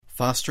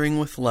Fostering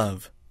with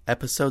Love,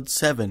 Episode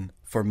 7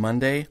 for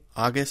Monday,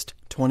 August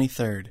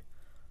 23rd.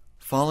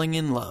 Falling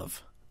in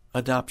Love,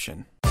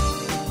 Adoption.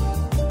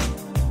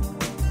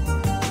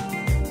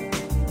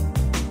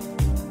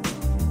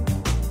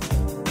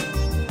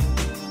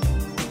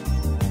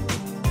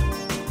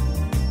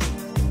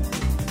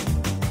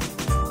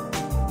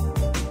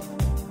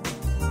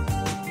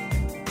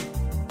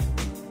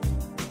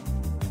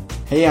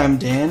 Hey, I'm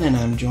Dan, and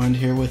I'm joined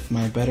here with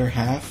my better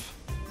half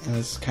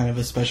as kind of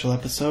a special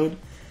episode.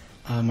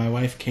 My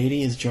wife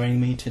Katie is joining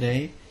me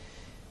today,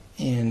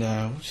 and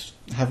we'll just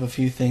have a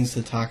few things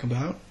to talk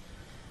about.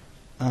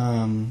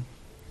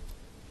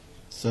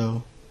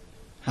 So,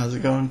 how's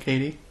it going,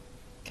 Katie?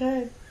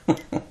 Good.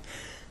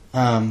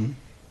 The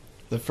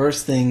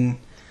first thing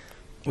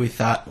we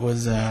thought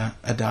was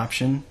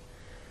adoption.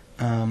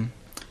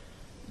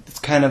 It's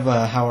kind of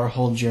how our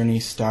whole journey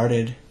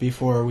started.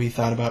 Before we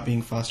thought about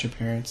being foster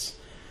parents,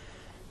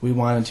 we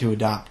wanted to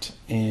adopt,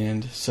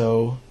 and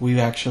so we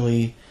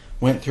actually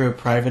went through a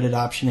private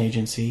adoption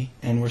agency,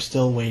 and we're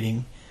still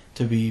waiting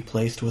to be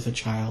placed with a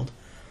child.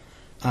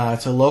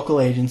 It's a local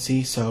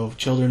agency, so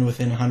children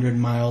within 100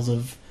 miles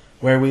of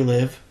where we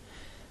live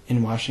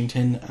in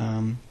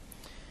Washington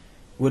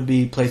would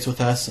be placed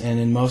with us, and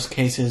in most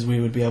cases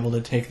we would be able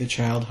to take the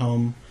child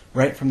home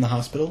right from the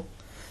hospital.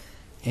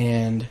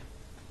 And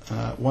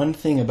one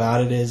thing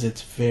about it is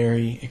it's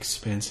very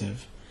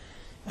expensive.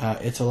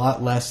 It's a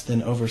lot less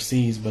than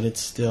overseas, but it's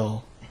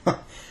still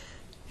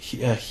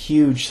a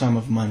huge sum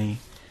of money.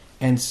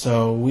 And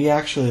so we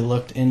actually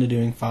looked into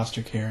doing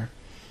foster care.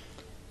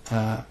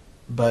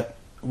 But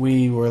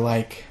we were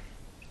like,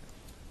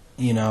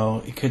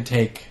 it could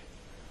take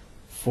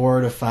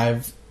 4 to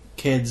 5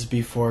 kids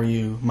before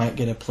you might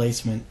get a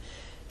placement.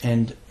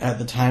 And at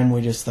the time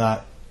we just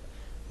thought,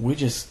 we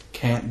just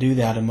can't do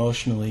that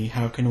emotionally.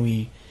 How can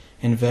we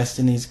invest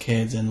in these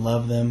kids and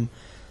love them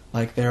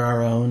like they're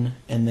our own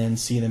and then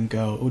see them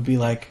go? It would be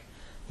like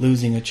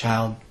losing a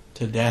child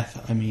to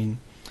death. I mean,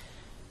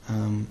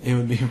 it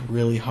would be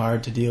really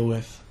hard to deal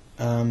with.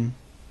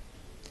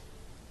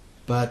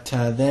 But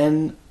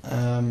then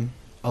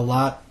a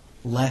lot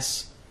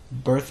less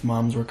birth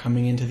moms were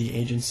coming into the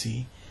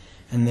agency,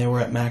 and they were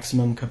at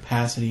maximum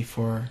capacity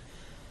for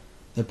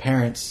the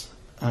parents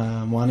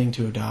wanting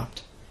to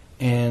adopt.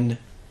 And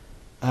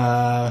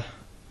how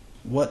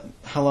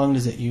long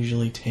does it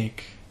usually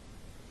take?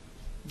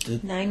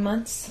 9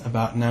 months.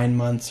 About 9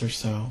 months or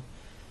so.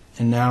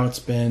 And now it's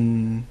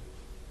been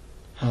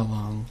how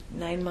long?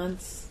 9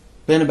 months.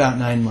 Been about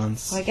 9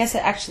 months. Well, I guess it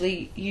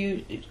actually,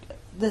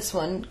 this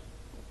one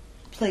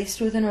placed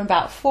within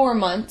about 4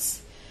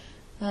 months,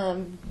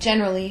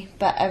 generally,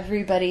 but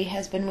everybody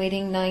has been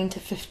waiting 9 to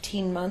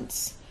 15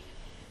 months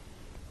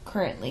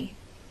currently.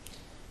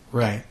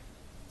 Right.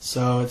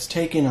 So it's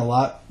taken a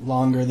lot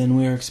longer than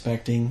we were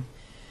expecting,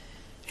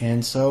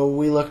 and so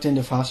we looked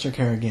into foster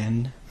care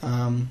again.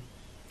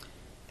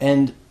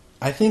 And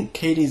I think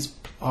Katie's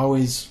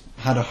always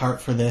had a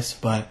heart for this,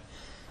 but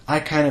I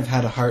kind of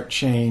had a heart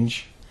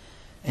change.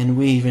 And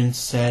we even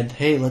said,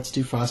 hey, let's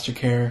do foster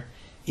care,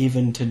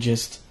 even to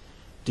just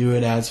do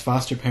it as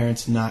foster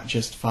parents, not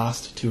just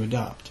FOST to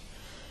adopt.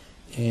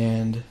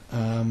 And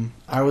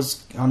I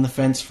was on the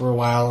fence for a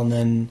while, and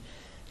then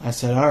I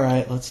said, all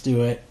right, let's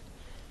do it.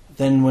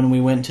 Then when we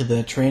went to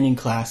the training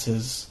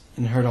classes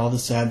and heard all the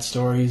sad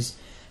stories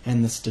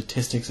and the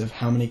statistics of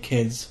how many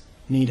kids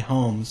need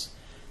homes,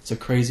 it's a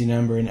crazy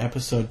number. In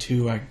episode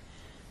 2, I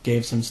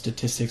gave some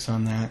statistics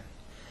on that.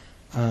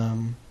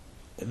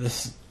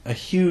 This a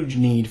huge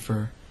need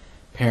for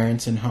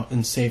parents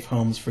and safe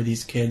homes for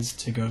these kids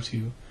to go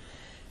to.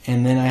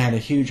 And then I had a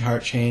huge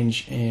heart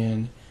change,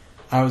 and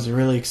I was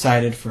really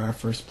excited for our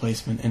first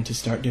placement and to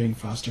start doing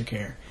foster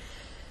care.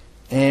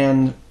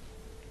 And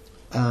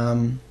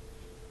I'd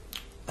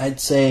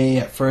say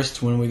at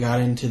first when we got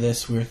into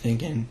this, we were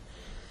thinking,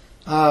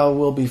 oh,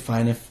 we'll be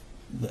fine if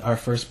our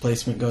first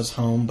placement goes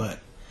home, but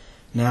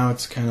now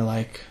it's kind of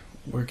like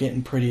we're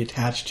getting pretty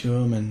attached to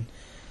him, and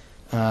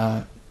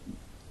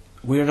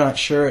we're not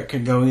sure it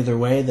could go either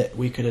way, that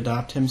we could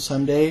adopt him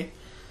someday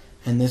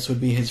and this would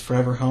be his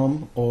forever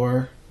home,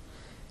 or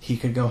he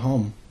could go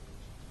home.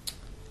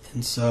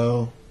 And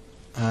so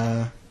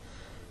that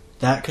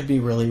could be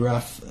really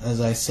rough, as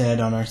I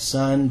said, on our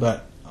son,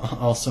 but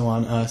also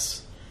on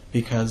us,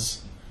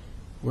 because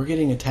we're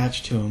getting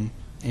attached to him.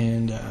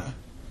 And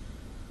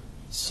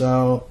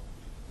so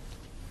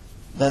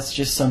that's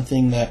just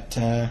something that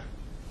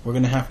we're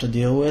going to have to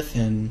deal with,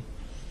 and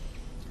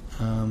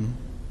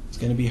it's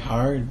going to be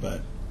hard,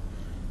 but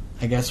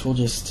I guess we'll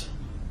just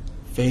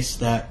face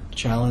that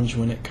challenge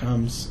when it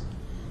comes.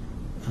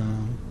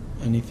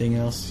 Anything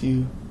else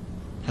you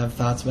have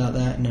thoughts about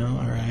that? No?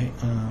 Alright.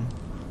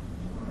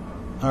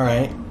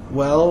 Alright.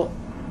 Well,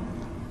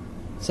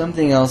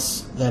 something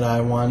else that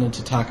I wanted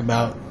to talk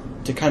about,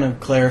 to kind of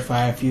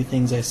clarify a few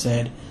things I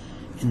said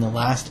in the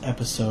last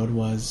episode,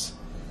 was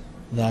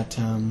that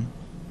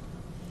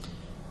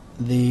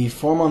the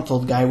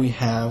 4-month-old guy we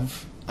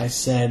have, I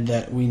said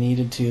that we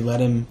needed to let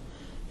him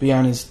be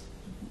on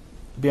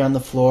the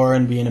floor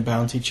and be in a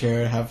bouncy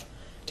chair,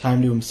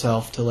 time to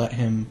himself to let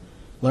him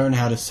learn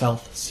how to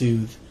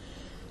self-soothe.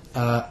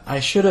 I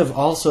should have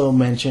also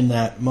mentioned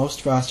that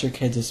most foster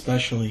kids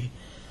especially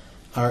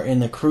are in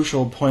the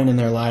crucial point in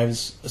their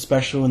lives,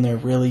 especially when they're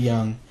really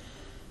young,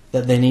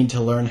 that they need to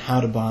learn how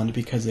to bond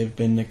because they've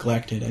been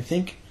neglected. I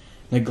think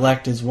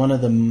neglect is one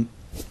of the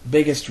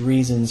biggest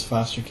reasons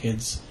foster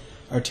kids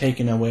are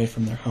taken away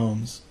from their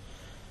homes.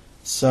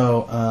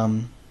 So,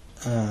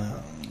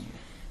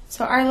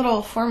 So our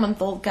little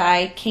 4-month-old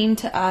guy came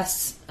to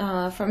us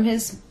from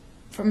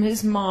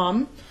his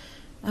mom,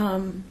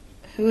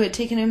 who had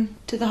taken him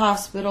to the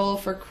hospital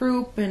for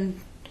croup and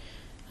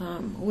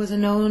was a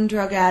known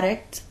drug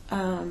addict.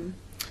 And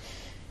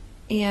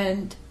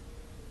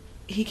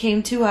he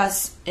came to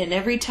us, and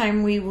every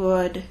time we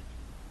would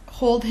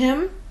hold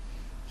him,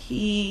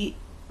 he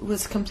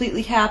was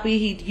completely happy.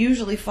 He'd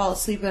usually fall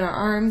asleep in our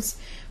arms.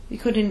 We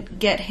couldn't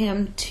get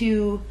him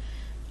to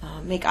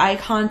make eye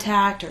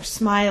contact or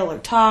smile or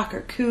talk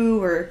or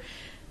coo or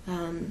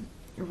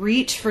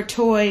reach for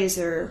toys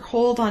or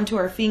hold onto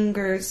our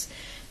fingers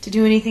to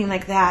do anything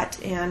like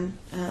that. And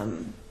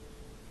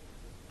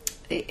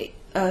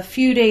a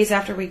few days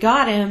after we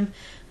got him,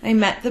 I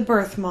met the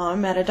birth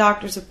mom at a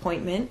doctor's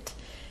appointment,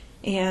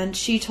 and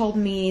she told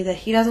me that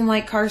he doesn't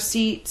like car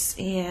seats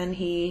and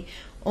he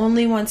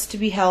only wants to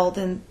be held,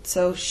 and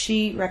so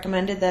she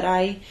recommended that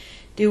I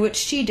do what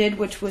she did,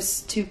 which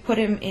was to put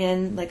him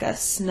in like a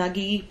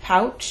Snuggie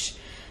pouch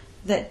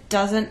that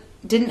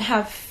didn't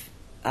have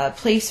a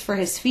place for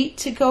his feet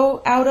to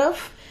go out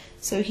of.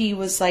 So he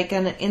was like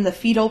in the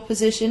fetal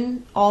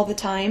position all the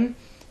time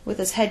with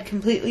his head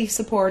completely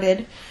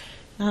supported.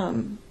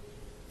 And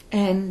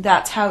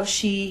that's how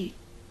she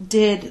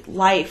did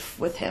life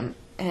with him.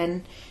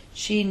 And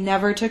she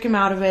never took him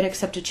out of it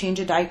except to change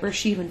a diaper.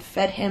 She even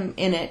fed him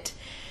in it,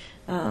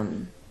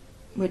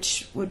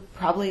 which would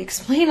probably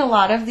explain a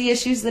lot of the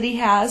issues that he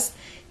has.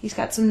 He's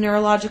got some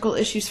neurological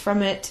issues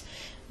from it.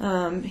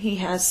 He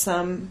has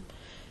some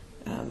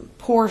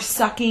poor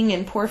sucking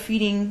and poor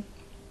feeding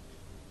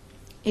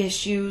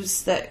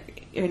issues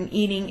and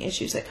eating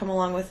issues that come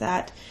along with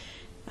that.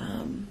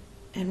 And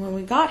when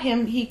we got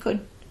him, he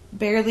could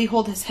barely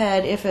hold his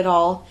head, if at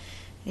all.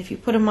 If you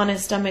put him on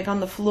his stomach on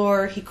the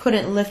floor, he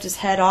couldn't lift his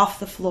head off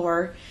the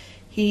floor.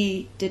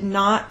 He did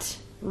not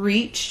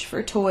reach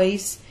for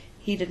toys.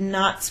 He did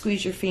not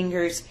squeeze your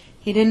fingers.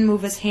 He didn't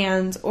move his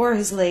hands or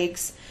his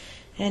legs.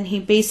 And he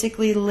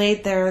basically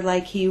laid there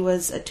like he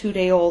was a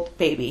 2-day-old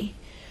baby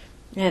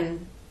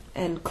and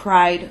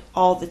cried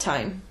all the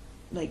time,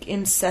 like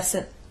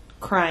incessant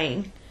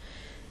crying.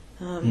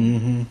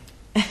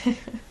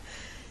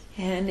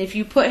 And if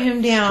you put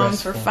him down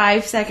for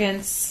 5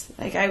 seconds,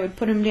 like I would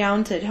put him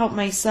down to help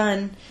my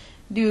son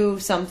do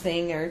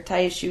something or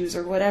tie his shoes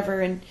or whatever,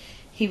 and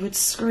he would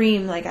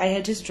scream like I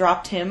had just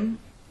dropped him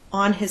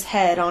on his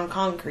head on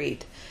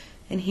concrete,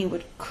 and he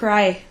would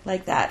cry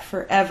like that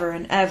forever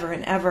and ever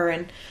and ever.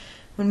 And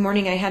one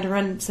morning I had to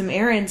run some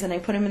errands, and I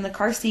put him in the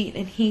car seat,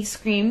 and he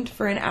screamed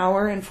for an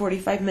hour and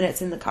 45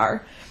 minutes in the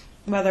car.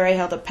 Whether I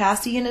held a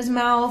pasty in his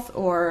mouth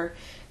or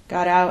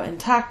got out and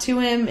talked to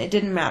him, it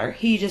didn't matter.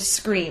 He just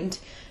screamed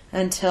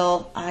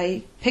until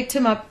I picked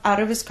him up out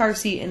of his car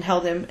seat and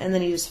held him, and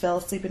then he just fell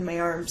asleep in my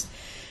arms.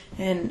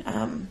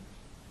 And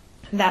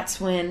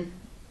that's when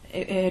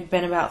it had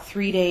been about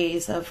 3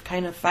 days of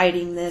kind of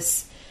fighting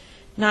this,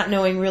 not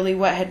knowing really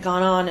what had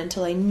gone on,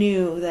 until I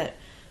knew that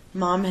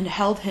Mom had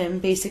held him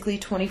basically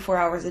 24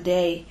 hours a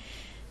day,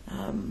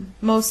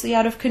 mostly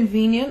out of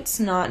convenience,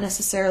 not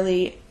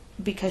necessarily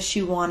because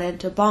she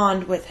wanted to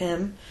bond with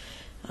him.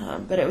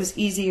 But it was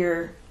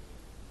easier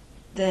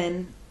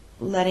than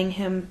letting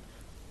him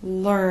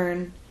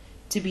learn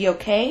to be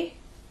okay.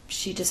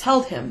 She just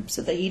held him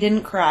so that he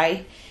didn't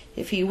cry.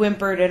 If he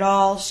whimpered at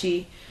all,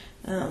 she,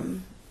 put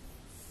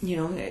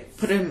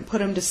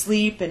him to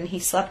sleep, and he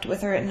slept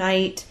with her at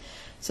night.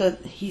 So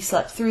he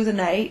slept through the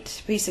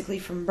night, basically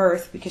from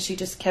birth, because she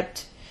just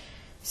kept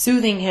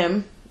soothing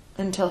him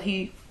until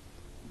he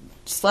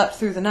slept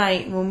through the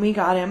night. And when we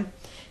got him,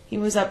 he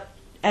was up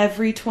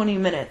every 20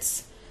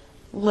 minutes.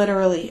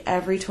 Literally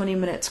every 20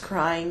 minutes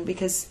crying,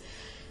 because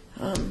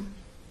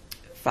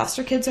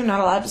foster kids are not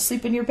allowed to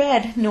sleep in your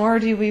bed, nor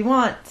do we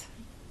want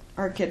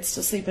our kids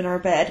to sleep in our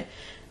bed.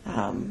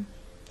 And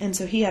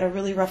so he had a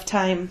really rough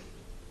time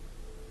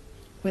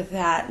with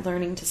that,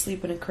 learning to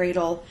sleep in a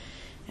cradle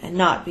and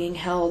not being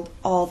held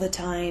all the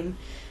time.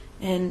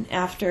 And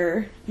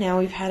after, now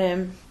we've had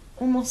him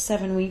almost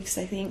 7 weeks,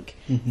 I think,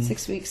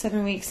 6 weeks,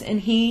 7 weeks, and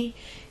he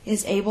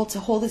is able to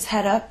hold his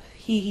head up.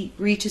 He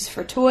reaches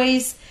for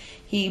toys.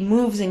 He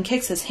moves and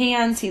kicks his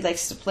hands. He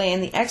likes to play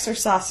in the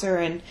exerciser,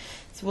 and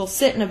so we'll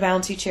sit in a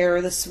bouncy chair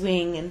or the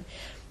swing.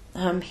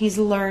 And he's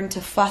learned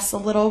to fuss a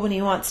little when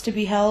he wants to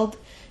be held,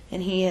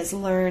 and he has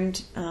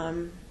learned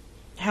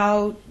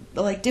how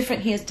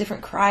different. He has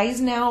different cries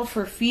now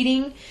for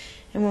feeding.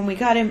 And when we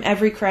got him,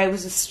 every cry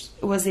was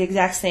the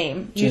exact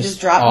same. You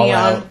just dropped me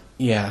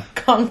on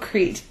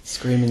concrete,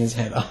 screaming his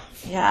head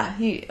off. Yeah,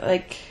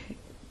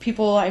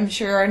 people, I'm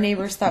sure our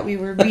neighbors thought we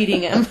were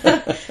beating him,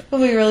 but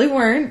we really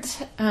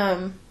weren't.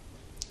 And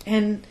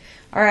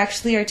Our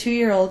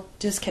 2-year-old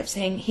just kept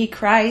saying, he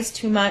cries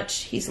too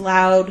much, he's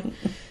loud,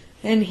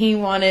 and he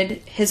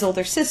wanted his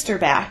older sister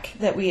back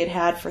that we had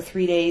had for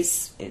 3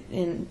 days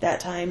in that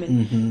time,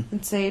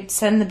 and say,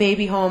 send the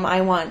baby home,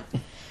 I want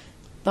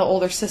the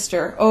older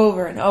sister,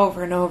 over and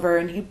over and over,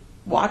 and he'd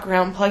walk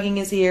around plugging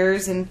his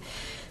ears, and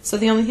so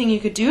the only thing you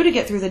could do to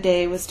get through the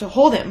day was to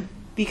hold him,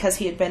 because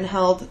he had been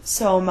held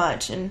so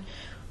much. And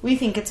we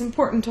think it's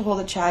important to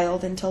hold a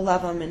child and to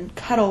love them and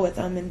cuddle with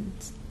them and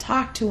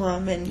talk to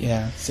them and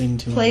sing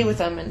to play them. with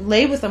them and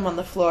lay with them on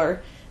the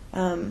floor.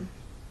 And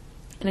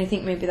I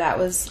think maybe that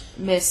was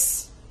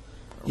misread.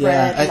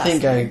 Yeah, I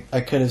think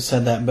I could have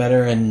said that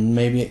better, and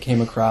maybe it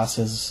came across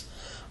as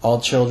all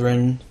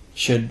children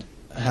should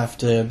have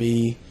to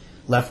be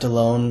left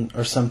alone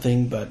or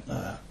something, but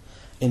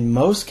in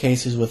most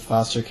cases with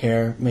foster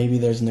care, maybe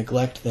there's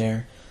neglect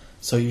there,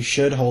 so you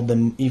should hold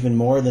them even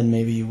more than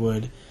maybe you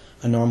would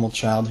a normal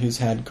child who's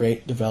had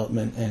great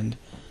development and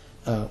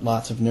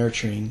lots of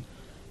nurturing.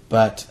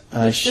 But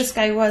this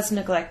guy was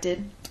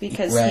neglected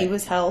because he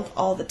was held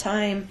all the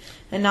time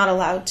and not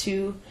allowed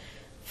to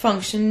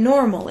function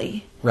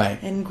normally,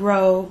 and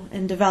grow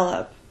and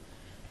develop.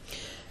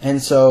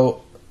 And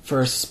so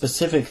for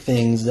specific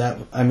things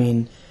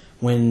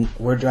when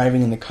we're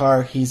driving in the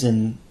car, he's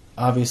in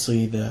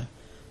obviously the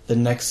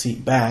next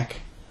seat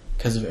back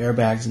because of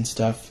airbags and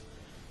stuff,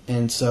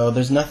 and so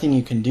there's nothing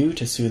you can do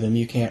to soothe him.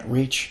 You can't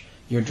reach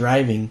your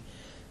driving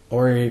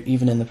or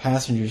even in the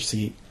passenger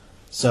seat,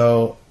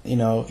 so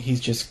he's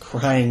just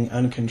crying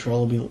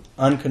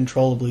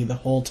uncontrollably the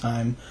whole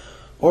time.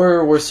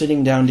 Or we're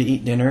sitting down to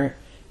eat dinner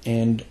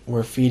and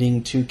we're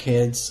feeding 2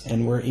 kids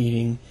and we're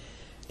eating,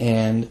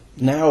 and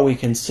now we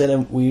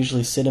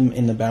usually sit him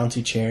in the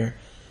bouncy chair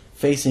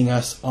facing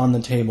us on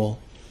the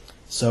table,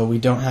 so we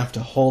don't have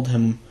to hold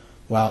him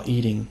while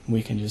eating.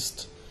 We can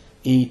just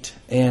eat,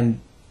 and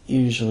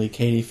usually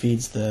Katie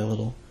feeds the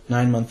little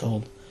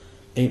 9-month-old,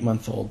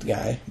 8-month-old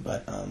guy.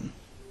 But and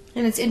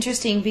it's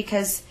interesting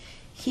because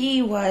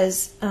he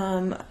was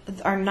our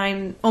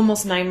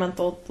almost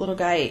 9-month-old little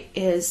guy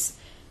is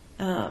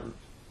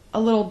a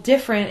little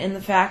different in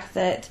the fact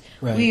that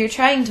we are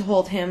trying to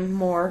hold him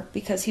more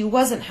because he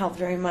wasn't held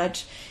very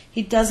much.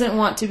 He doesn't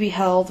want to be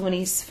held when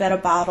he's fed a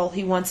bottle.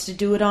 He wants to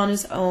do it on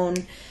his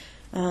own.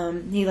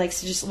 He likes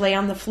to just lay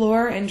on the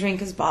floor and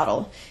drink his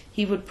bottle.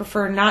 He would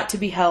prefer not to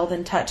be held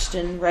and touched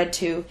and read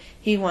to.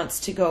 He wants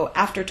to go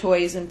after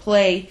toys and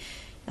play.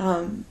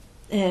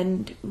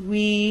 And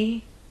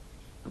we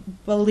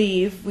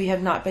believe, we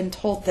have not been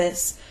told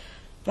this,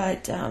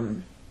 but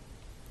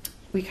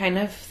we kind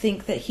of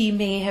think that he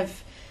may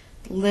have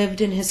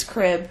lived in his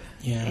crib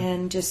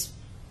and just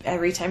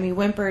every time he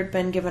whimpered,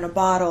 been given a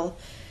bottle.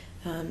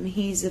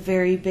 He's a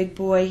very big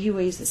boy. He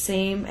weighs the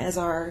same as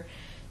our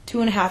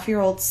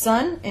 2.5-year-old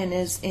son and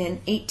is in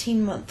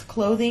 18-month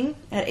clothing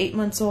at 8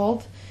 months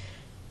old.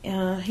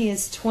 He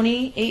is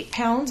 28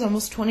 pounds,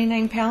 almost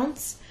 29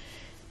 pounds.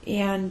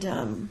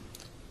 And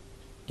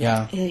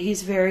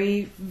he's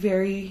very,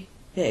 very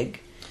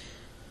big.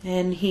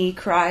 And he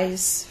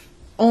cries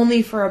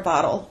only for a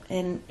bottle.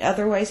 And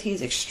otherwise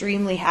he's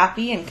extremely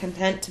happy and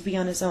content to be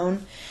on his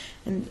own.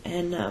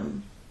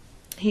 And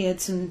he had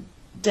some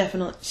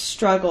definite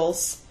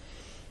struggles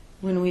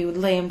when we would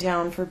lay him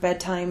down for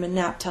bedtime and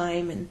nap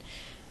time, and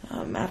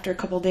after a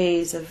couple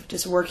days of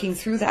just working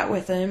through that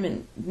with him,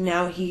 and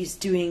now he's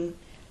doing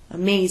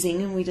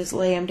amazing, and we just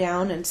lay him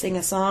down and sing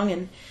a song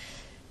and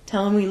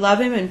tell him we love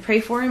him and pray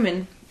for him,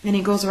 and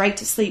he goes right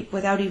to sleep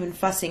without even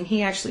fussing.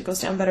 He actually goes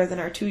down better than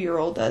our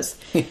 2-year-old does.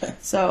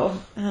 So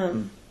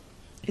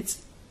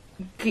it's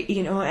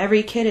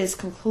every kid is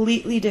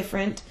completely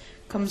different,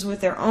 comes with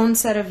their own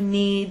set of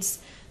needs,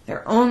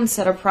 their own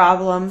set of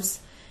problems.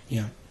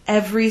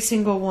 Every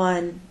single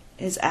one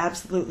is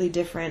absolutely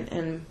different,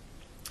 and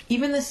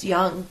even this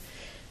young,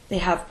 they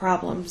have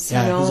problems. He's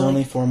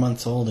only 4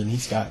 months old, and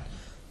he's got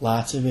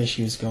lots of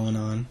issues going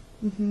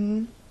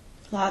on.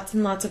 Lots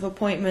and lots of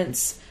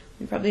appointments.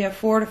 We probably have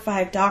 4 to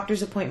 5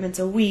 doctor's appointments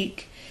a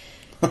week,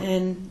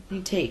 and I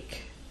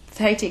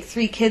take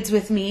 3 kids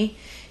with me,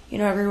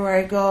 everywhere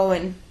I go,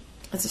 and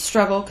it's a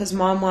struggle because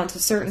Mom wants a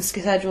certain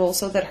schedule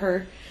so that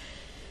her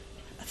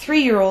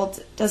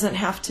 3-year-old doesn't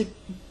have to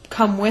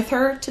come with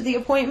her to the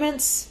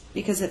appointments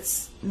because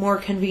it's more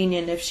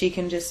convenient if she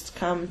can just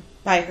come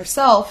by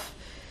herself.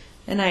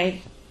 And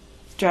I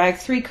drag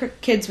 3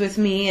 kids with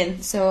me,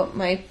 and so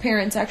my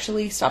parents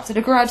actually stopped at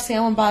a garage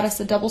sale and bought us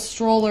a double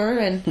stroller,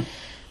 and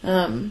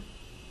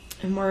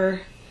we're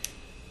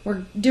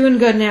doing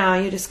good now.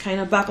 You just kind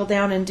of buckle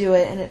down and do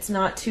it, and it's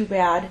not too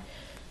bad.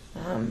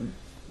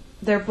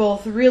 They're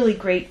both really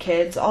great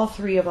kids. All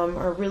 3 of them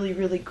are really,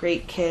 really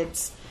great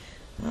kids.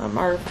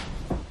 Our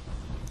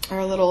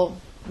little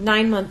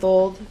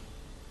 9-month-old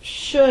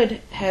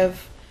should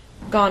have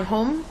gone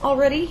home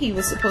already. He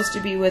was supposed to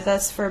be with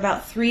us for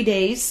about 3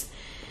 days,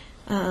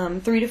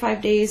 3 to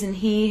 5 days, and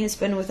he has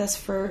been with us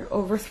for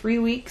over 3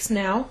 weeks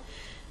now,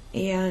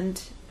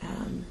 and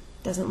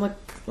doesn't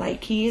look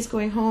like he is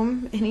going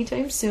home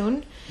anytime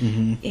soon.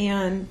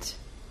 And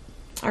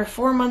our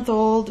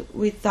 4-month-old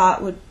we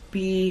thought would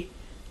be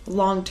a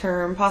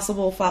long-term,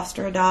 possible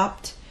foster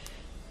adopt.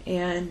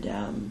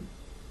 And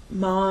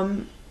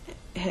Mom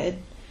had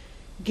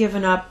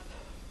given up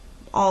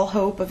all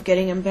hope of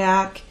getting him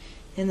back.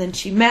 And then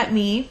she met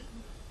me,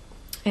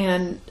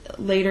 and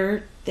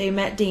later they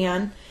met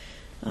Dan.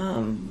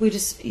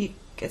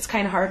 It's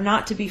kind of hard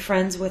not to be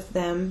friends with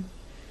them.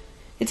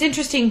 It's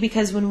interesting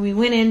because when we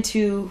went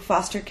into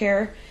foster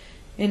care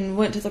and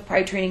went to the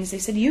Pride trainings, they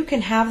said, you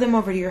can have them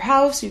over to your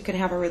house, you can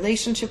have a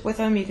relationship with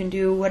them, you can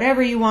do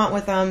whatever you want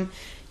with them,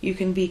 you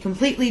can be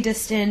completely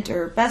distant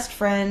or best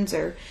friends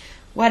or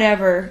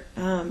whatever,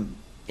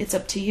 it's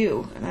up to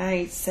you. And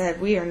I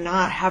said, we are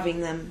not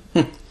having them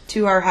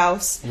to our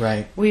house.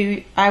 Right.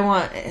 I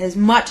want as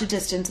much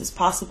distance as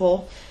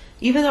possible.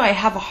 Even though I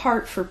have a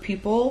heart for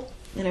people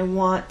and I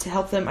want to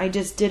help them, I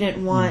just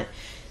didn't want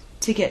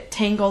to get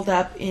tangled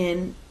up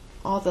in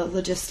all the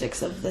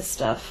logistics of this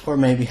stuff. Or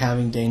maybe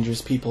having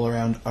dangerous people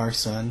around our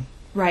son.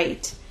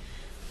 Right.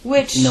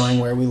 Which, knowing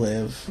where we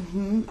live.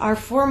 Our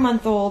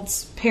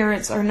 4-month-old's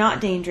parents are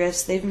not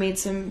dangerous. They've made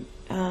some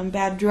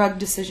bad drug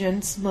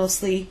decisions,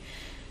 mostly.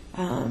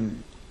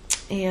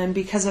 And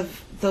because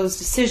of those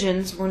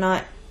decisions,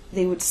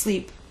 they would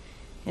sleep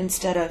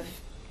instead of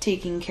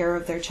taking care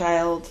of their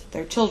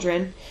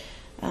children.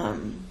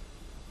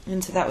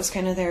 And so that was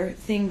kind of their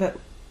thing. But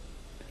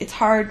it's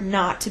hard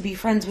not to be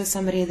friends with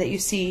somebody that you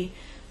see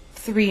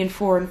 3 and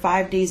 4 and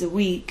 5 days a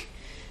week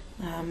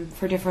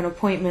for different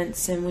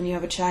appointments. And when you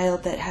have a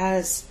child that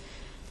has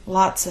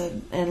lots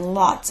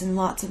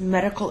of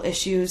medical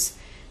issues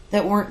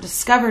that weren't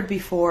discovered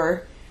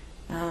before,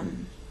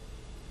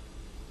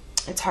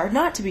 it's hard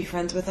not to be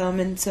friends with them.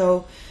 And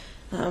so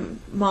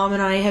Mom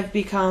and I have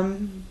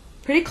become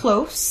pretty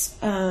close.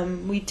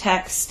 We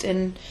text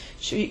and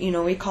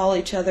we call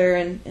each other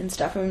and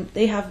stuff. And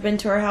they have been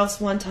to our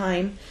house one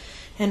time,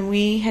 and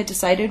we had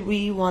decided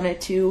we wanted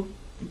to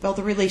build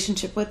a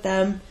relationship with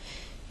them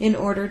in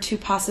order to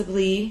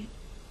possibly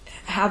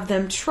have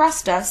them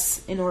trust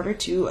us in order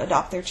to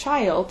adopt their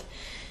child.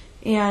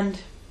 And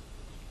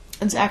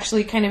it's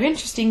actually kind of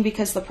interesting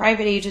because the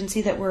private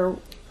agency that we're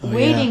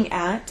waiting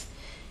at,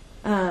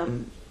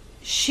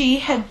 she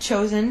had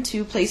chosen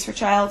to place her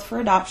child for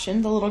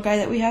adoption, the little guy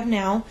that we have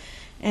now,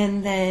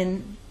 and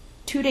then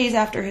 2 days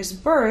after his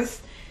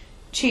birth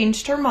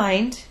changed her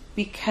mind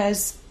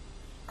because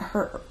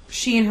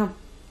she and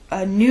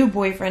her new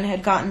boyfriend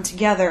had gotten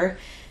together,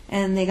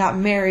 and they got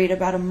married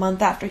about a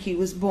month after he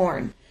was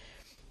born.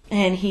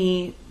 And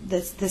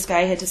this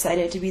guy had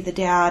decided to be the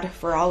dad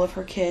for all of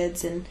her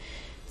kids, and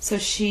so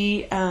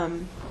she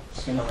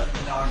Just gonna let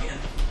the dog in.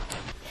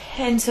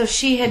 And so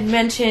she had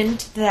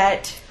mentioned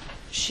that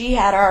she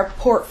had our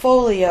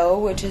portfolio,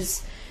 which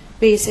is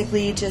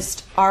basically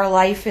just our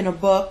life in a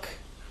book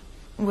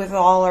with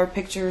all our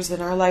pictures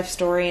and our life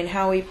story and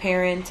how we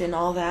parent and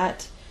all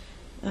that.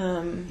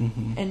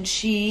 And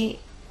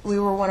we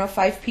were one of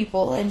 5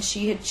 people, and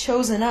she had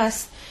chosen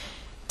us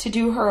to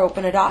do her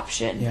open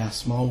adoption. Yeah,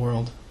 small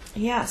world.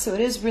 Yeah, so it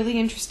is really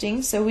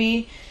interesting. So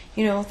we,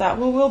 thought,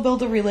 well, we'll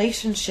build a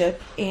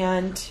relationship,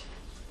 and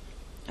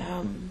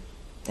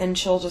then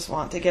she'll just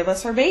want to give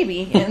us her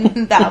baby,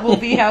 and that will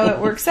be how it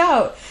works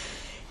out.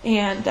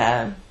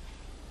 And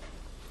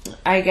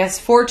I guess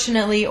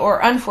fortunately or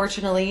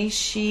unfortunately,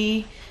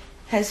 she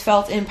has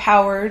felt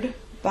empowered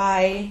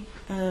by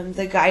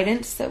the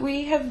guidance that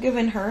we have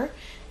given her,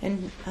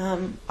 and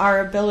our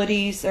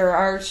abilities or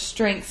our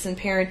strengths in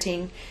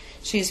parenting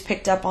she's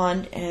picked up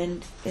on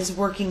and is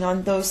working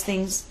on those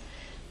things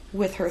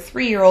with her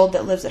 3-year-old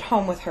that lives at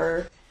home with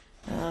her.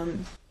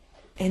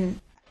 And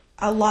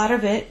a lot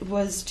of it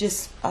was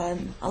just a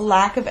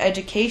lack of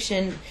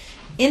education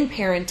in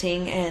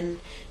parenting and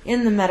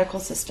in the medical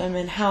system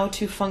and how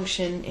to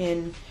function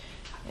in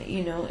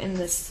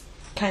this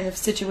kind of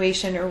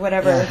situation or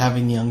whatever. Yeah,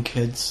 having young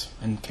kids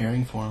and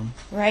caring for them.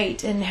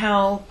 Right, and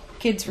how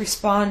kids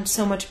respond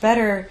so much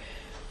better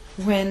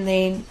when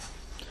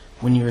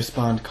you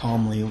respond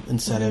calmly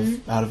instead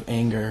of out of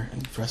anger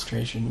and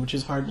frustration, which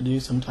is hard to do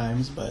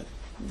sometimes, but...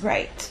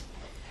 Right.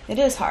 It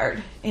is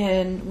hard.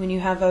 And when you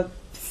have a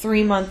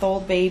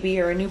 3-month-old baby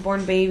or a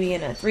newborn baby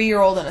and a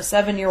 3-year-old and a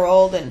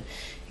 7-year-old, and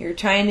you're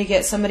trying to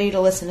get somebody to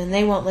listen and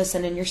they won't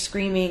listen, and you're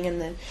screaming and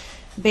the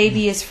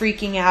baby is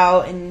freaking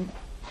out, and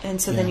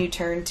so then you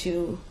turn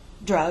to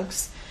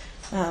drugs.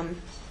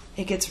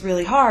 It gets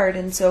really hard,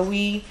 and so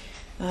we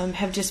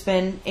have just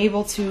been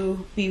able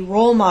to be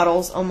role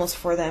models almost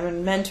for them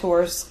and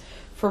mentors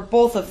for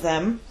both of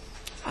them,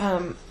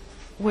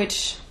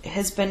 which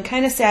has been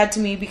kind of sad to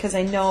me because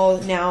I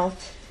know now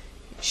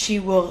she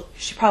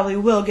probably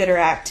will get her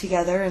act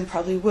together and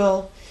probably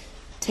will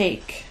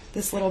take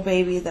this little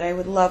baby that I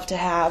would love to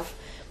have.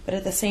 But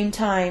at the same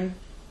time,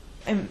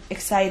 I'm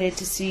excited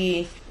to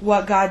see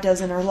what God does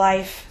in her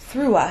life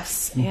through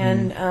us,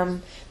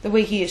 and the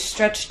way He has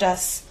stretched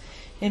us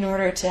in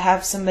order to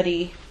have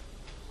somebody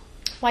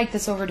like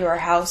this over to our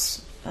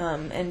house,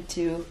 and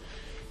to,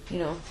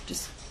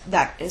 just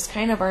that is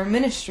kind of our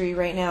ministry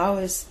right now,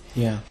 is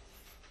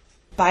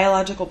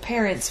biological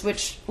parents,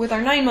 which with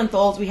our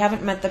 9-month-old, we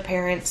haven't met the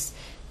parents.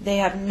 They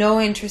have no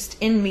interest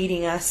in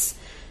meeting us.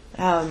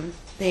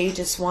 They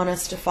just want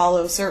us to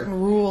follow certain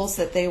rules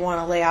that they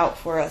want to lay out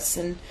for us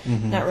and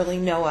not really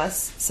know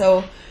us.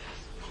 So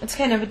it's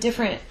kind of a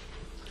different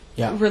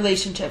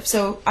relationship.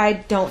 So I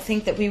don't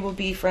think that we will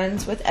be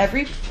friends with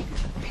every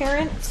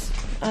parent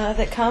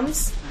that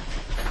comes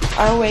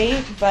our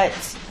way,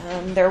 but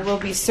there will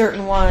be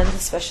certain ones,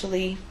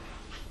 especially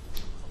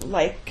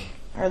like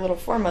our little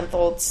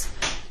 4-month-old's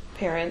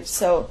parents.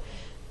 So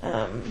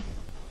I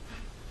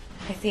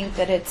think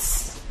that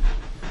it's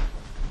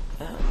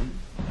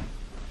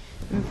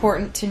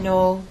important to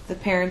know the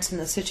parents in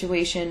the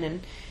situation,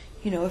 and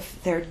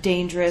if they're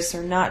dangerous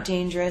or not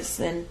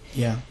dangerous. And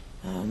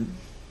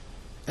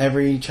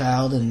every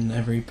child and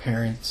every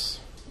parent,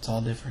 it's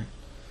all different.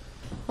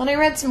 Well, I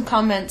read some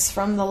comments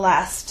from the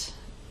last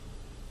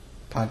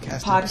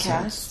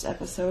podcast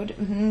episode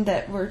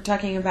that were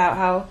talking about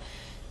how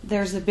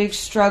there's a big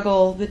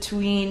struggle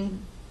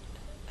between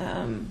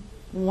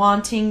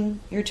wanting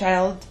your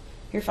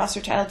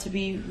foster child, to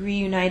be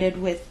reunited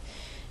with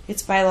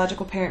its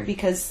biological parent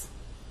because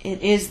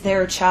it is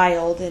their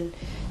child, and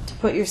to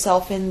put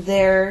yourself in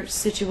their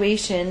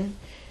situation,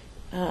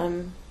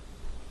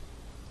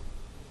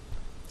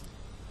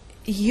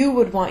 you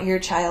would want your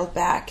child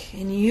back,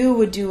 and you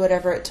would do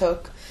whatever it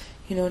took,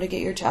 to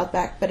get your child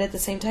back. But at the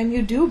same time,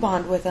 you do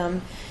bond with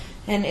them,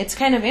 and it's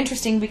kind of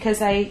interesting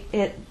because I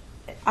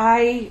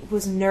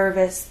was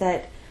nervous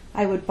that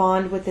I would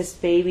bond with this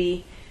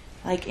baby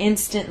like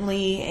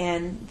instantly,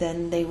 and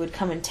then they would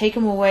come and take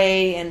him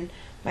away, and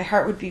my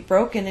heart would be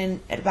broken. And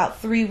at about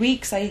 3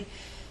 weeks, I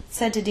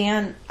said to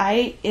Dan,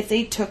 if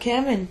they took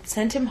him and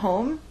sent him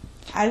home,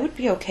 I would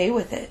be okay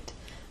with it.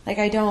 Like,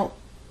 I don't,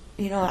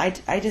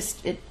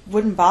 it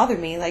wouldn't bother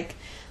me. Like,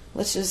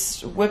 let's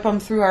just whip them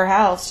through our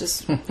house.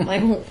 Just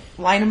like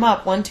line them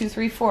up. 1, 2,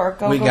 3, 4.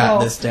 Go. We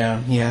got this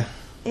down. Yeah.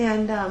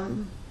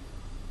 And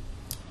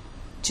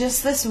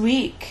just this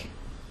week,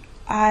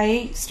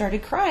 I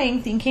started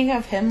crying thinking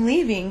of him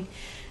leaving.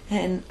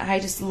 And I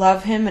just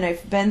love him, and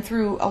I've been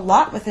through a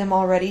lot with him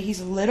already.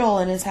 He's little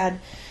and has had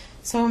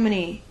so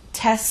many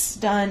tests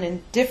done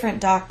and different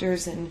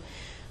doctors and,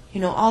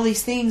 all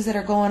these things that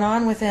are going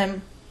on with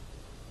him.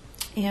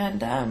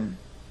 And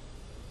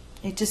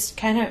it just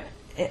kind of,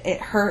 it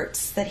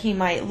hurts that he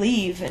might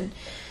leave. And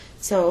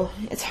so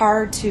it's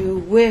hard to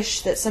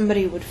wish that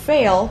somebody would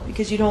fail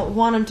because you don't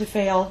want them to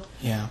fail.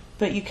 Yeah.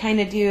 But you kind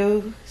of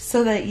do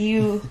so that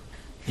you...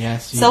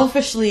 Yes,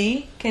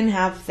 selfishly can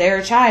have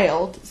their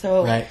child.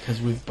 So right, because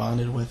we've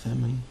bonded with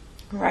him.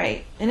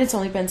 Right, and it's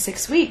only been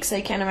 6 weeks. I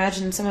can't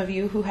imagine some of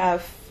you who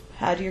have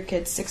had your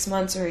kids 6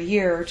 months or a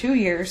year or 2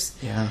 years.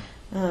 Yeah.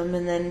 And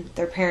then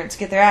their parents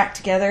get their act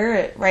together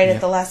at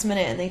the last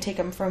minute, and they take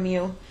them from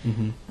you.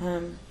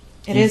 Mm-hmm.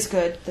 It is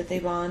good that they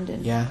bond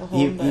and go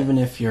home. Even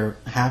if you're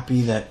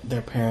happy that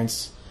their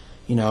parents,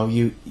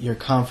 you're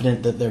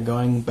confident that they're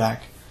going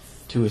back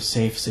to a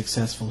safe,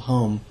 successful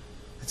home,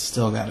 it's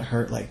still got to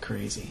hurt like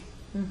crazy.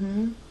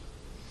 Mm-hmm.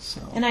 So.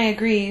 And I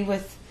agree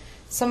with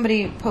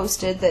somebody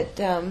posted that,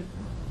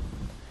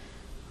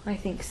 I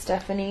think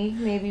Stephanie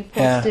maybe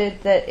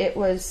posted that it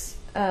was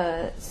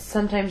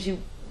sometimes you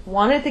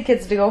wanted the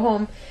kids to go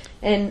home.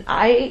 And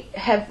I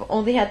have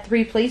only had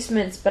 3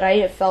 placements, but I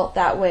have felt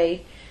that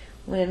way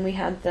when we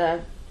had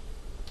the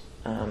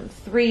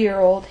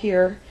 3-year-old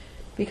here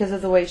because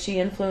of the way she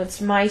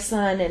influenced my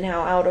son and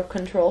how out of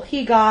control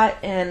he got,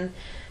 and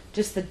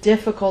just the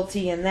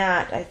difficulty in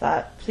that. I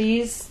thought,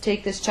 please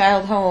take this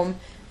child home,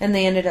 and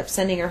they ended up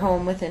sending her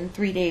home within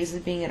 3 days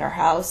of being at our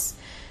house.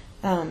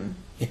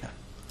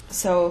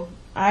 So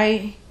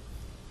I'm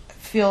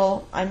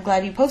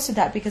glad you posted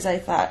that because I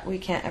thought we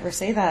can't ever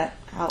say that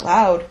out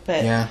loud,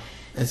 but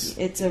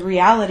it's a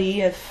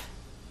reality of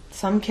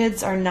some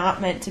kids are not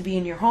meant to be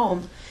in your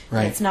home.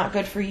 Right. It's not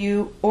good for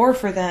you or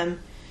for them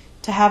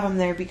to have them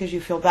there because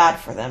you feel bad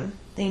for them.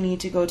 They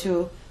need to go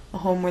to a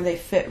home where they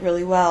fit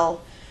really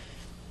well.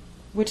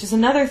 Which is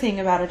another thing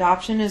about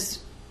adoption, is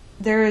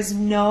there is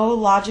no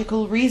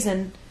logical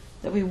reason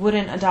that we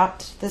wouldn't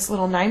adopt this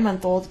little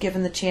 9-month-old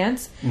given the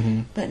chance.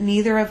 Mm-hmm. But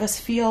neither of us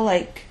feel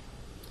like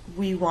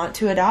we want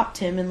to adopt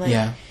him, and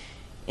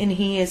and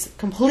he is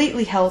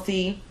completely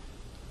healthy.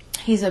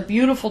 He's a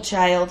beautiful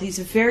child. He's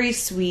very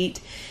sweet.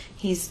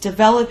 He's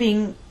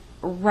developing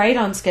right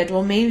on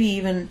schedule, maybe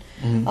even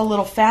a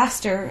little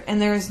faster,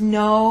 and there is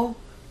no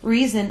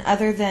reason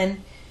other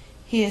than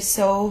he is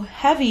so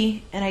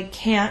heavy, and I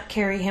can't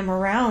carry him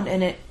around,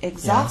 and it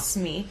exhausts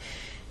me.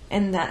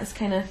 And that's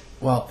kind of...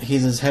 Well,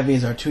 he's as heavy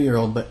as our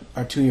 2-year-old, but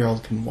our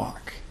 2-year-old can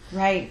walk.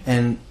 Right.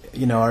 And,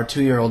 our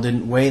 2-year-old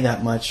didn't weigh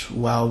that much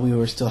while we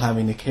were still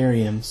having to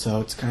carry him, so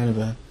it's kind of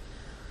a,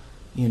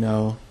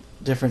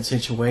 different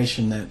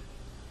situation that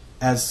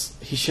as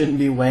he shouldn't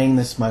be weighing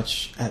this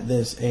much at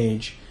this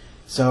age.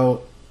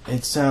 So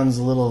it sounds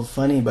a little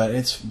funny, but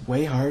it's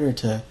way harder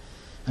to...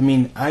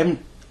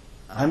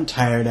 I'm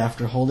tired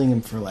after holding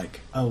him for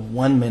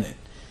 1 minute,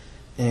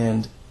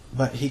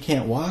 but he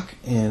can't walk,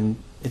 and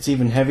it's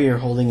even heavier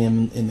holding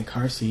him in the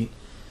car seat.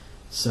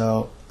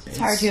 So it's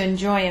hard to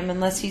enjoy him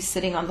unless he's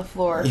sitting on the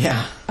floor.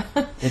 Yeah,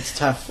 it's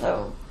tough.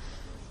 So,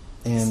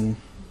 and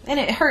And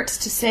it hurts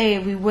to say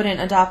we wouldn't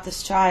adopt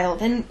this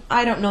child. And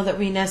I don't know that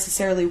we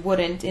necessarily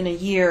wouldn't in a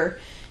year.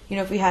 You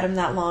know, if we had him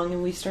that long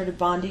and we started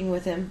bonding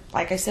with him.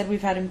 Like I said,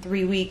 we've had him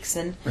 3 weeks.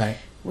 And Right.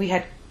 we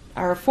had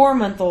our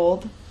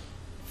 4-month-old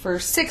for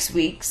 6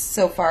 weeks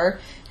so far.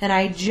 And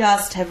I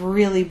just have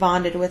really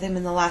bonded with him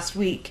in the last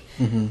week.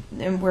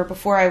 Mm-hmm. And where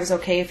before I was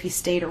okay if he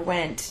stayed or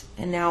went.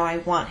 And now I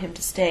want him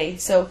to stay.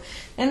 So,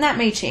 and that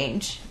may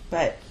change.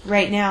 But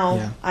right now,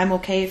 Yeah. I'm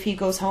okay if he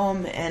goes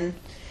home and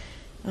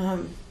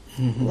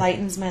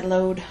lightens my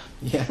load.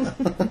 Yeah.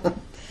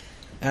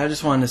 I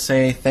just wanted to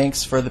say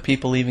thanks for the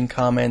people leaving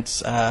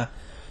comments.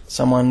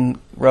 Someone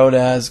wrote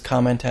as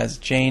comment as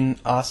Jane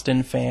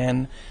Austen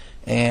fan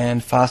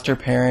and foster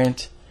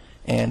parent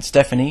and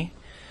Stephanie.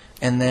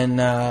 And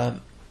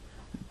then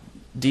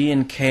D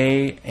and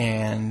K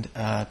and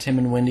Tim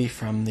and Wendy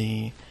from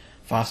the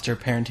Foster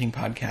Parenting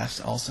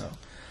Podcast also.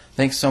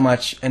 Thanks so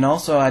much. And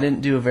also, I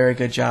didn't do a very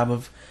good job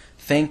of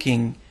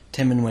thanking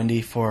Tim and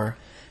Wendy for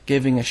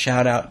giving a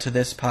shout out to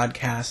this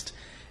podcast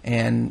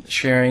and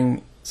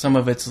sharing some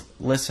of its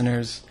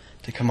listeners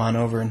to come on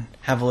over and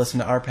have a listen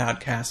to our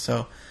podcast.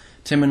 So,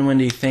 Tim and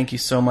Wendy, thank you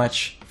so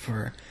much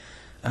for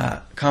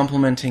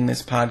complimenting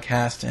this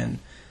podcast and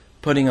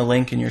putting a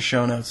link in your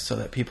show notes so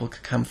that people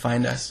could come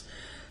find us.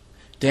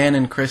 Dan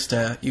and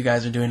Krista, you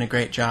guys are doing a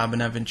great job,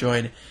 and I've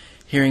enjoyed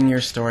hearing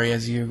your story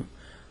as you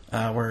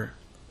were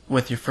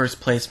with your first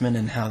placement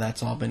and how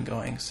that's all been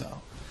going.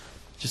 So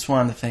just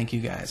wanted to thank you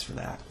guys for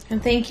that.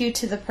 And thank you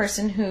to the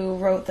person who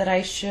wrote that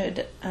I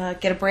should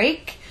get a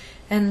break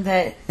and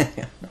that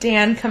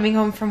Dan coming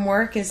home from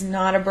work is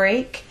not a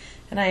break.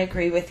 And I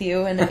agree with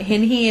you. And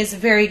he is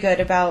very good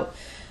about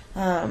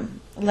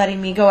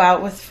letting me go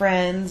out with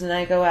friends, and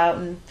I go out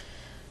and,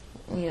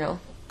 you know,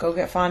 go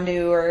get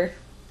fondue or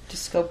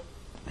just go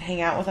hang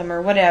out with him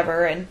or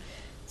whatever. And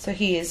so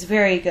he is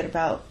very good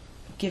about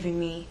giving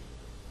me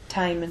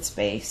time and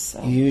space.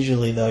 So.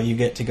 Usually, though, you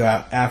get to go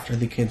out after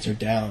the kids are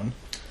down.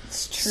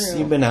 It's true. So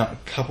you've been out a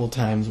couple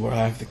times where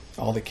I have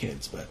all the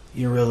kids, but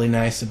you're really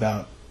nice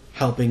about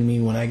helping me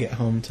when I get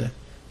home to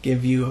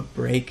give you a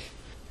break,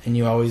 and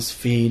you always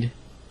feed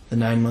the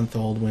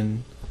 9-month-old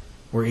when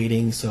we're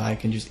eating so I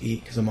can just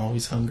eat because I'm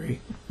always hungry.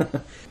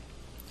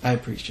 I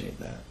appreciate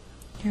that.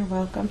 You're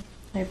welcome.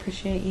 I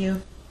appreciate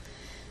you.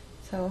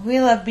 So we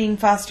love being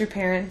foster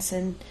parents,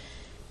 and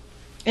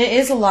it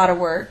is a lot of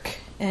work,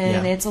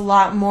 and it's a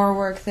lot more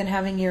work than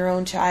having your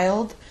own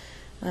child.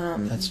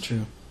 That's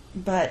true.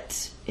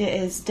 But it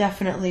is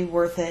definitely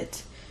worth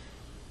it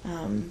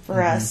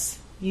for us.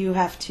 You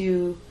have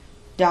to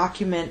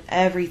document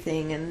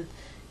everything, and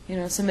you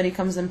know, somebody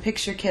comes and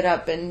picks your kid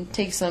up and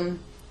takes them,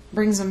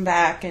 brings them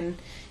back, and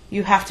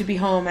you have to be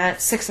home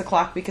at 6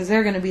 o'clock because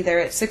they're going to be there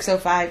at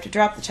 6:05 to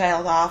drop the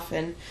child off.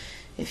 And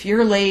if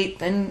you're late,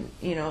 then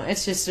you know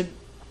it's just a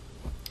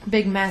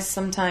big mess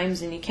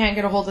sometimes, and you can't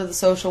get a hold of the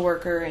social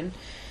worker.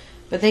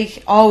 But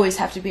they always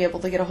have to be able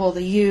to get a hold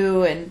of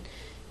you, and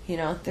you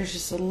know, there's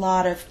just a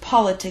lot of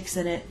politics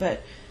in it.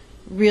 But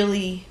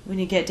really, when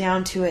you get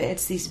down to it,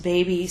 it's these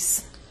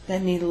babies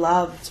that need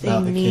love. They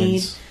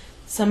need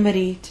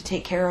somebody to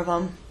take care of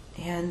them,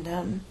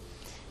 and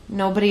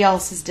nobody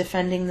else is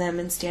defending them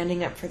and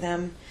standing up for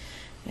them.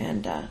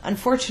 And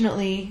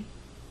unfortunately,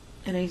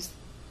 and I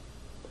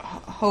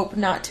hope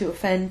not to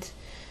offend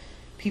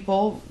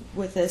people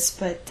with this,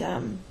 but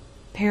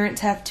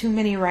parents have too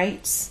many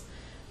rights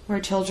where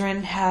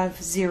children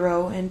have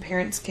zero, and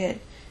parents get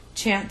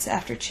chance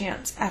after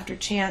chance after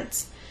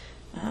chance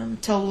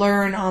to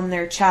learn on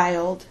their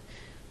child,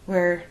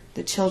 where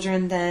the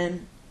children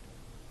then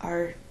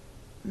are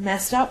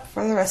messed up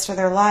for the rest of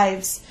their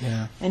lives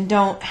and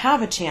don't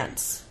have a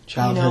chance.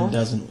 Childhood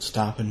doesn't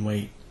stop and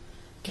wait.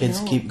 Kids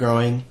keep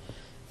growing,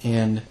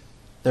 and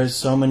there's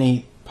so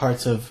many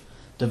parts of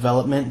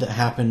development that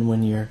happen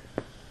when you're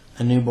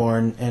a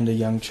newborn and a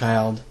young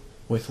child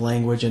with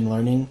language and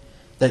learning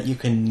that you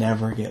can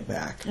never get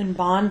back. And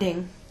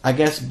bonding. I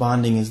guess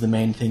bonding is the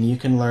main thing. You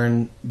can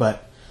learn,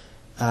 but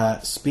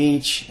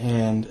speech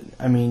and,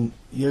 I mean,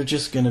 you're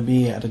just going to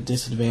be at a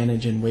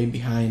disadvantage and way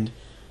behind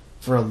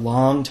for a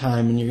long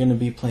time, and you're going to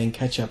be playing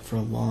catch-up for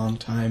a long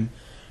time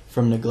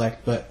from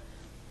neglect. But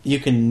you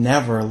can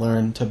never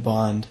learn to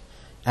bond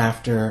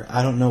after,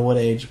 I don't know what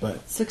age,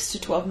 but 6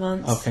 to 12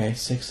 months. Okay,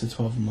 6 to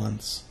 12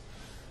 months.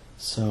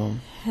 So.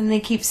 And they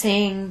keep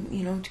saying,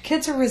 you know,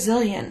 kids are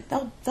resilient.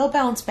 They'll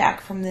bounce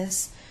back from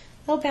this.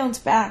 They'll bounce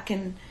back.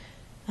 And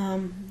I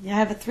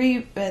have a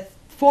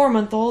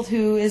 4-month-old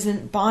who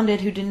isn't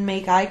bonded, who didn't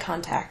make eye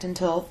contact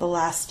until the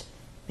last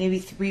maybe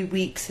 3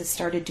 weeks has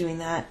started doing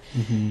that.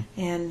 Mm-hmm.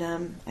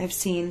 And I've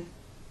seen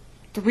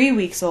 3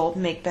 weeks old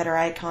make better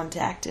eye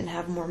contact and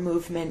have more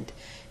movement,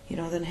 you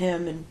know, than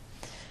him. And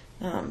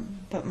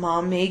but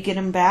mom may get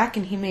him back,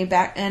 and he may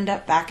end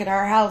up back at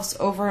our house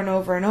over and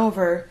over and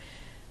over.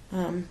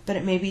 But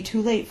it may be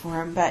too late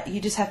for him. But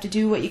you just have to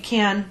do what you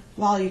can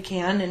while you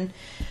can. And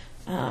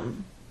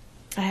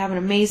I have an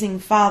amazing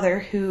father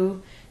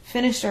who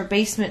finished our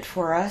basement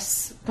for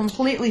us,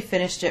 completely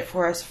finished it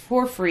for us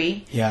for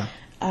free. Yeah.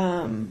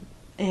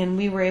 and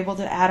we were able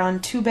to add on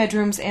 2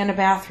 bedrooms and a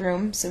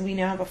bathroom, so we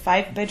now have a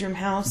 5-bedroom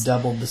house.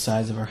 Doubled the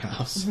size of our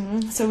house.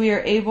 So we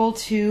are able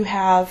to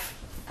have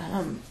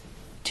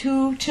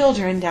 2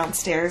 children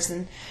downstairs,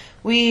 and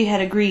we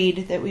had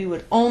agreed that we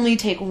would only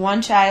take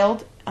 1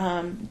 child.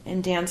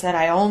 And Dan said,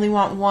 I only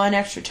want 1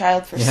 extra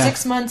child for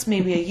 6 months,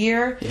 maybe a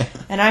year,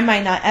 and I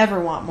might not ever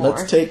want more.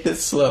 Let's take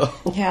this slow.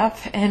 Yep,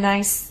 and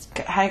I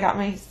got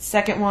my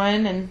second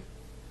one, and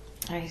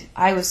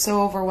I was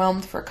so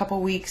overwhelmed for a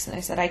couple weeks, and I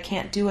said, I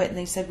can't do it. And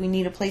they said, we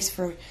need a place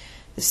for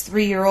this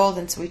 3-year-old,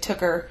 and so we took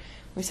her.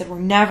 We said, we're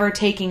never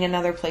taking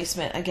another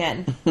placement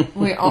again.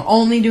 We're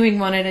only doing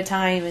 1 at a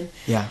time. And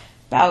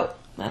about,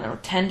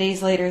 10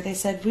 days later, they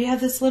said, we have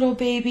this little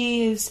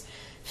baby whose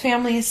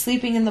family is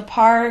sleeping in the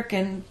park,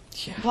 and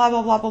blah,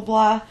 blah, blah, blah,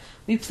 blah.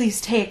 Will you please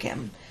take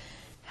him?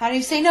 How do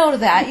you say no to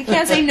that? You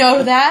can't say no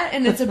to that,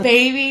 and it's a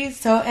baby,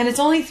 and it's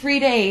only 3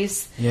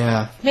 days.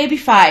 Yeah. Maybe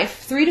 5.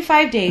 3 to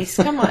 5 days.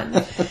 Come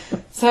on.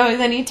 So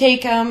then you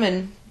take him,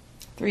 and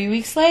 3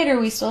 weeks later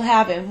we still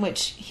have him,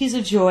 which he's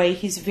a joy.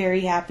 He's very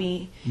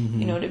happy,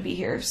 to be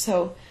here.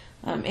 So,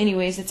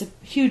 anyways, it's a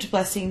huge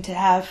blessing to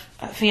have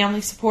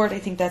family support. I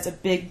think that's a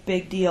big,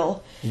 big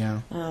deal. Yeah.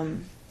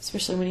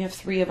 Especially when you have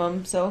 3 of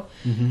them. So,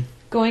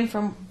 going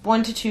from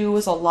 1 to 2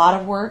 was a lot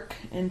of work,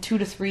 and 2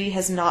 to 3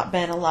 has not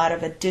been a lot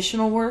of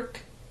additional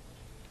work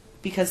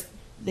because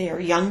they are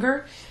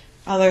younger,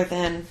 other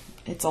than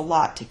it's a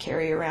lot to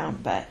carry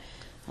around. But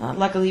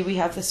luckily we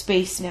have the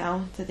space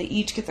now that they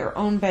each get their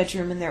own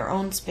bedroom and their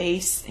own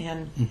space,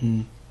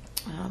 and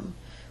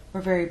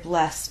we're very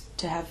blessed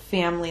to have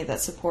family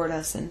that support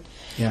us and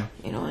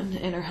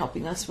and are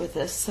helping us with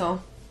this.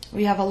 So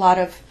we have a lot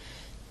of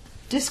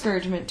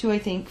discouragement too, I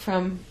think,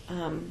 from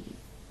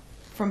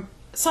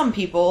some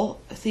people.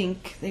 I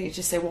think they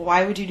just say, well,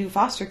 why would you do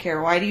foster care?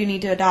 Why do you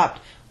need to adopt?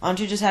 Why don't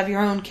you just have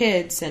your own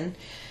kids? And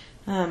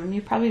you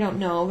probably don't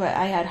know, but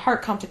I had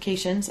heart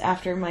complications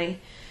after my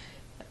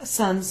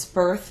son's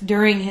birth,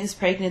 during his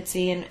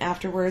pregnancy and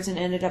afterwards, and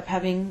ended up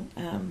having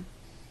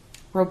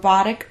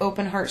robotic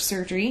open heart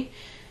surgery.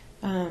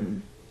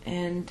 And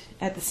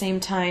at the same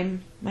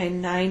time, my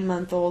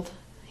 9-month-old,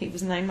 he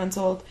was 9 months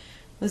old,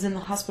 was in the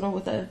hospital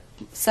with a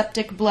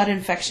septic blood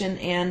infection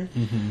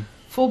and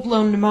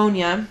full-blown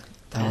pneumonia.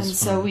 And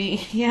so we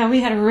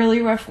had a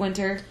really rough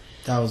winter.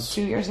 That was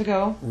 2 years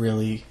ago.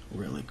 Really,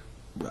 really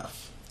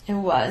rough. It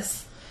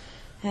was.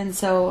 And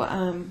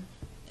so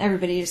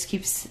everybody just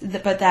keeps,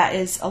 but that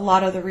is a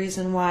lot of the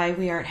reason why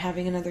we aren't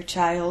having another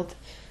child.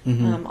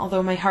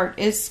 Although my heart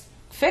is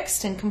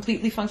fixed and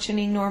completely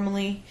functioning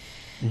normally,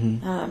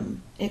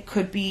 it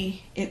could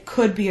be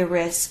a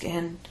risk,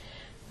 and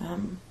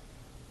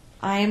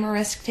I am a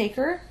risk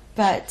taker,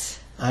 but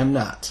I'm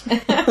not.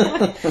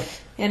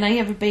 And I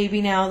have a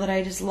baby now that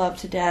I just love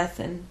to death,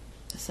 and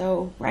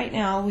so right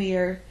now we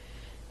are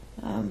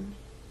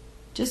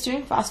just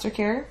doing foster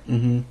care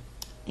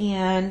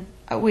and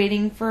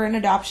waiting for an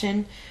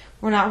adoption.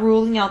 We're not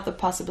ruling out the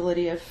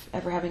possibility of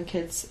ever having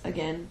kids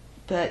again,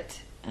 but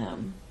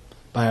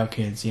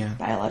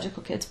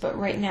biological kids. But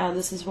right now,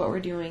 this is what we're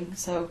doing.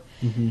 So,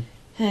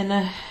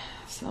 and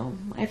so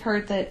I've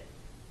heard that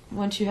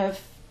once you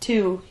have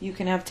 2, you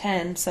can have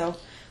 10. So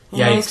who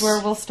knows where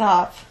we'll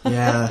stop?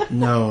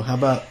 No. How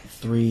about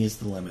 3 is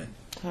the limit?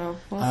 So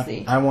we'll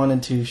see. I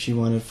wanted 2, she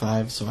wanted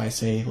 5, so I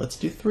say let's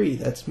do 3.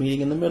 That's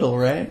meeting in the middle,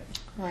 right?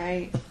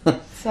 Right.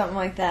 Something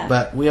like that.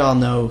 But we all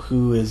know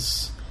who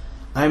is.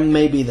 I'm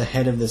maybe the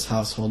head of this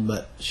household,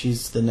 but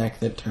she's the neck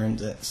that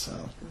turns it.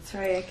 So that's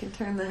right. I can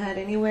turn the head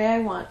any way I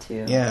want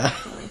to. Yeah.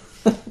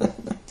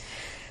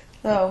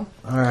 So.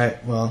 All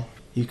right. Well,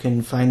 you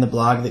can find the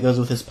blog that goes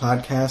with this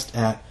podcast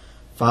at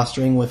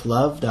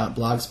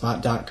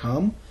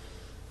fosteringwithlove.blogspot.com.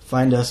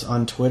 Find us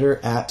on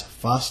Twitter at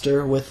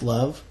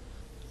fosterwithlove.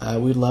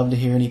 We'd love to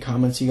hear any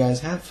comments you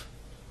guys have.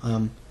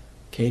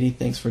 Katie,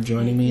 thanks for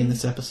joining me in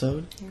this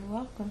episode. You're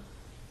welcome.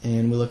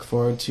 And we look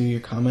forward to your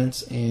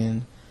comments,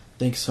 and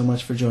thanks so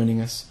much for joining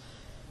us.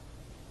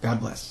 God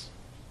bless.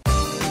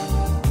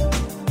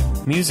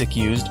 Music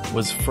used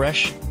was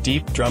Fresh,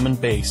 Deep Drum and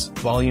Bass,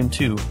 Volume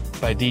 2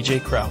 by DJ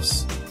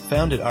Kraus,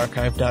 found at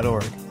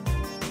archive.org.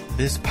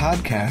 This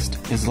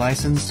podcast is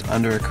licensed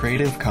under a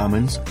Creative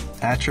Commons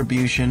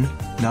Attribution,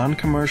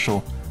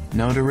 Non-Commercial,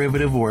 No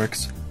Derivative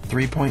Works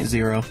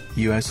 3.0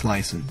 U.S.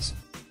 license.